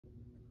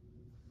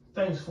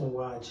Thanks for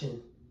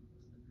watching.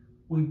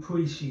 We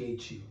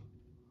appreciate you.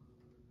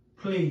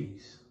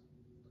 Please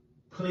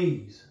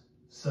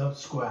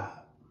subscribe.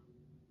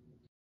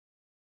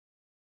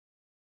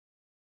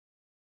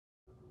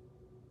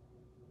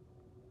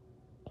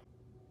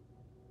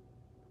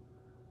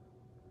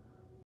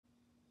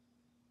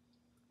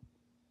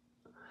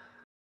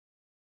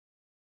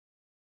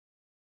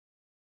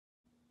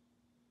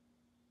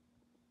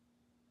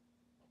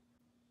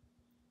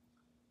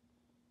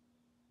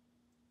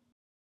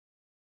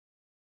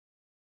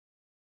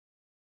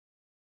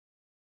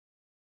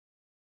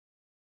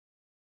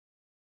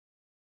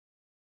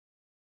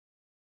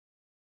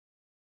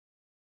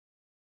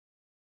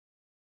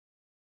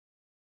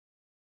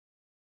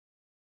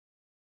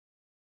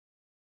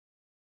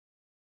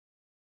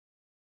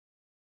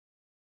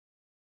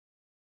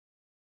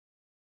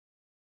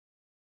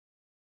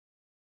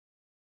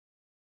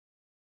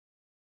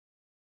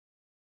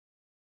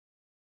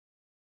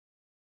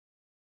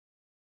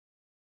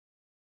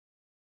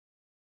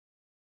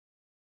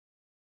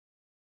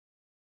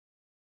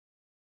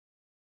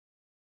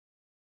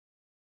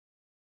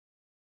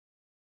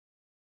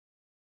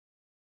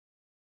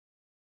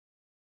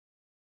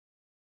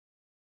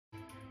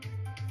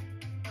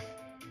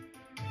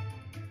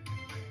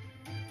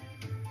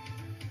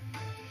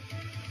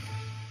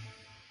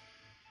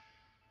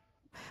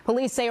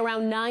 Police say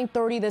around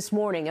 9:30 this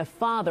morning, a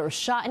father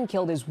shot and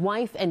killed his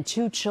wife and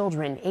two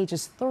children,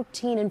 ages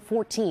 13 and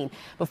 14,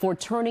 before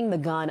turning the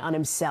gun on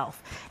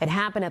himself. It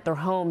happened at their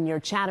home near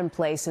Chatham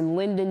Place in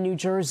Linden, New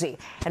Jersey.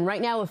 And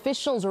right now,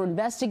 officials are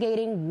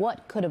investigating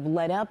what could have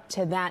led up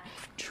to that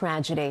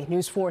tragedy.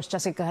 News 4's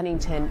Jessica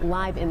Huntington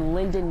live in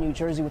Linden, New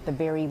Jersey with the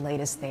very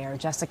latest there.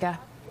 Jessica?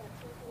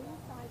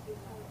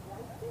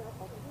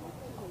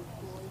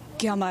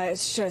 Gilma,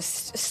 it's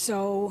just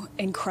so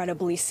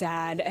incredibly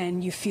sad,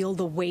 and you feel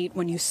the weight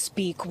when you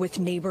speak with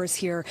neighbors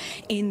here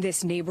in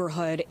this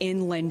neighborhood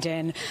in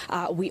Linden.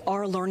 We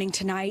are learning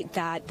tonight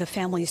that the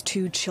family's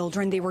two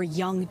children, they were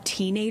young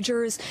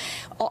teenagers.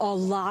 A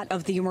lot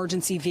of the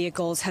emergency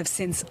vehicles have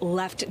since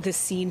left the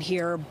scene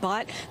here,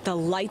 but the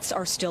lights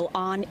are still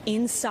on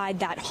inside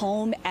that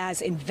home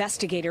as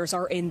investigators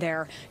are in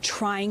there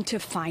trying to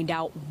find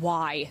out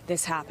why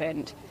this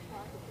happened.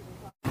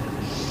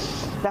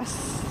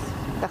 That's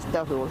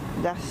terrible.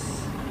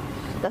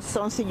 That's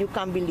something you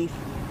can't believe.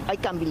 I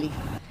can't believe.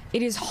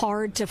 It is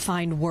hard to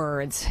find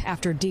words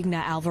after Digna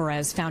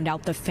Alvarez found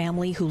out the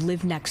family who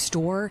lived next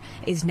door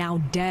is now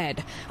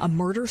dead. A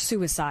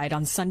murder-suicide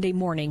on Sunday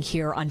morning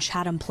here on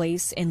Chatham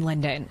Place in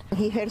Linden.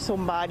 He heard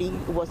somebody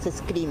was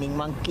screaming,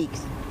 one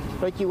kicks.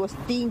 But he was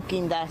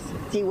thinking that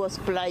he was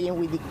playing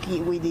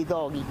with the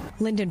doggy.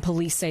 Linden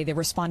police say they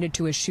responded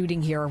to a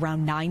shooting here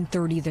around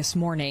 9:30 this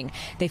morning.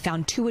 They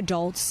found two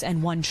adults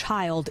and one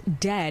child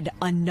dead.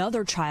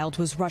 Another child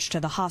was rushed to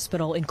the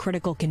hospital in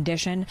critical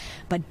condition,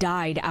 but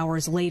died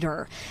hours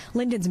later.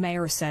 Linden's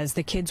mayor says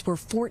the kids were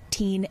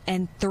 14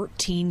 and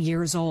 13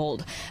 years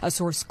old. A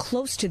source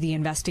close to the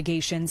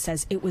investigation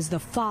says it was the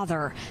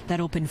father that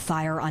opened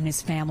fire on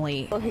his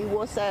family. He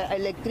was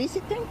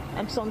electricity,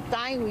 and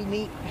sometimes we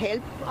need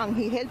help, and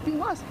he helping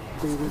us.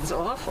 It's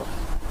awful.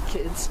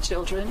 Kids,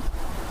 children,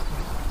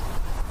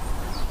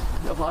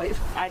 the wife.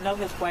 I know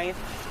his wife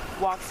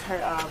walks her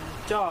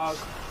dog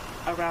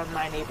around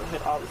my neighborhood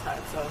all the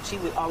time, so she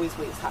would always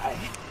waist high.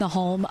 The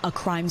home, a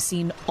crime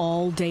scene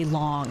all day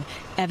long.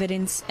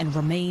 Evidence and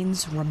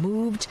remains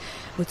removed,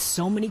 with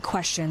so many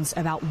questions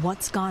about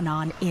what's gone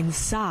on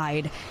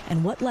inside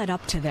and what led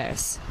up to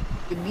this.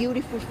 A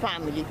beautiful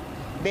family,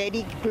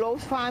 very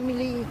close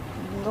family.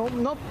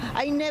 No,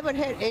 I never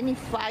had any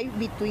fight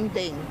between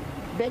them.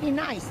 Very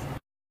nice.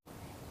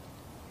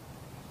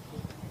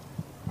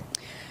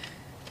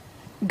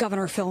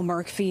 Governor Phil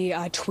Murphy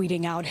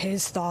tweeting out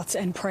his thoughts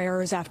and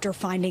prayers after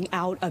finding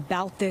out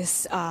about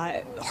this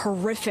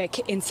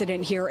horrific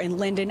incident here in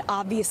Linden.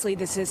 Obviously,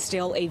 this is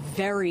still a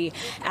very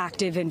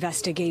active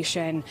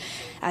investigation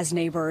as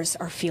neighbors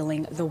are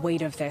feeling the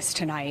weight of this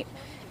tonight.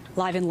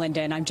 Live in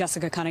Linden, I'm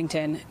Jessica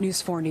Cunnington,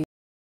 News 4 News.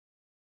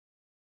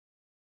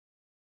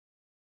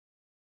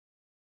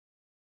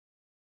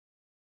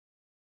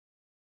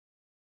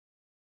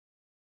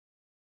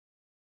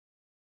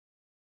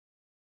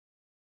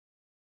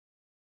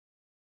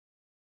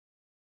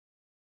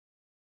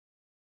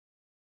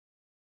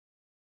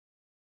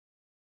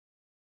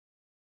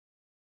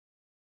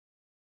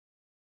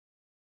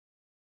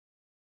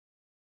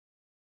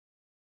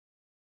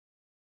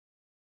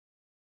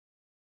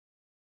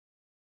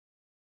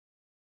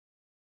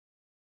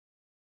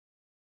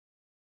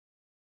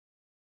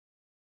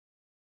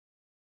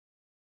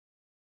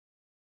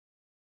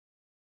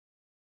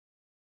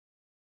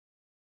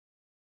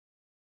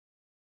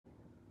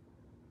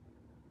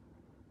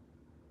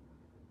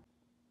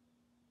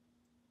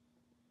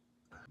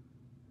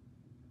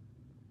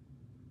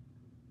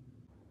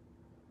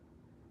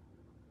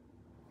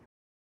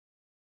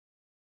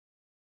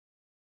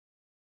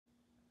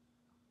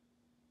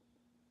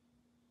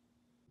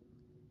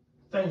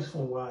 Thanks for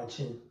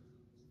watching.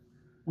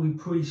 We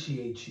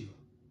appreciate you.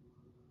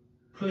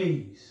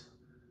 Please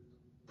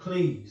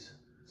Please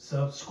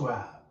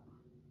subscribe.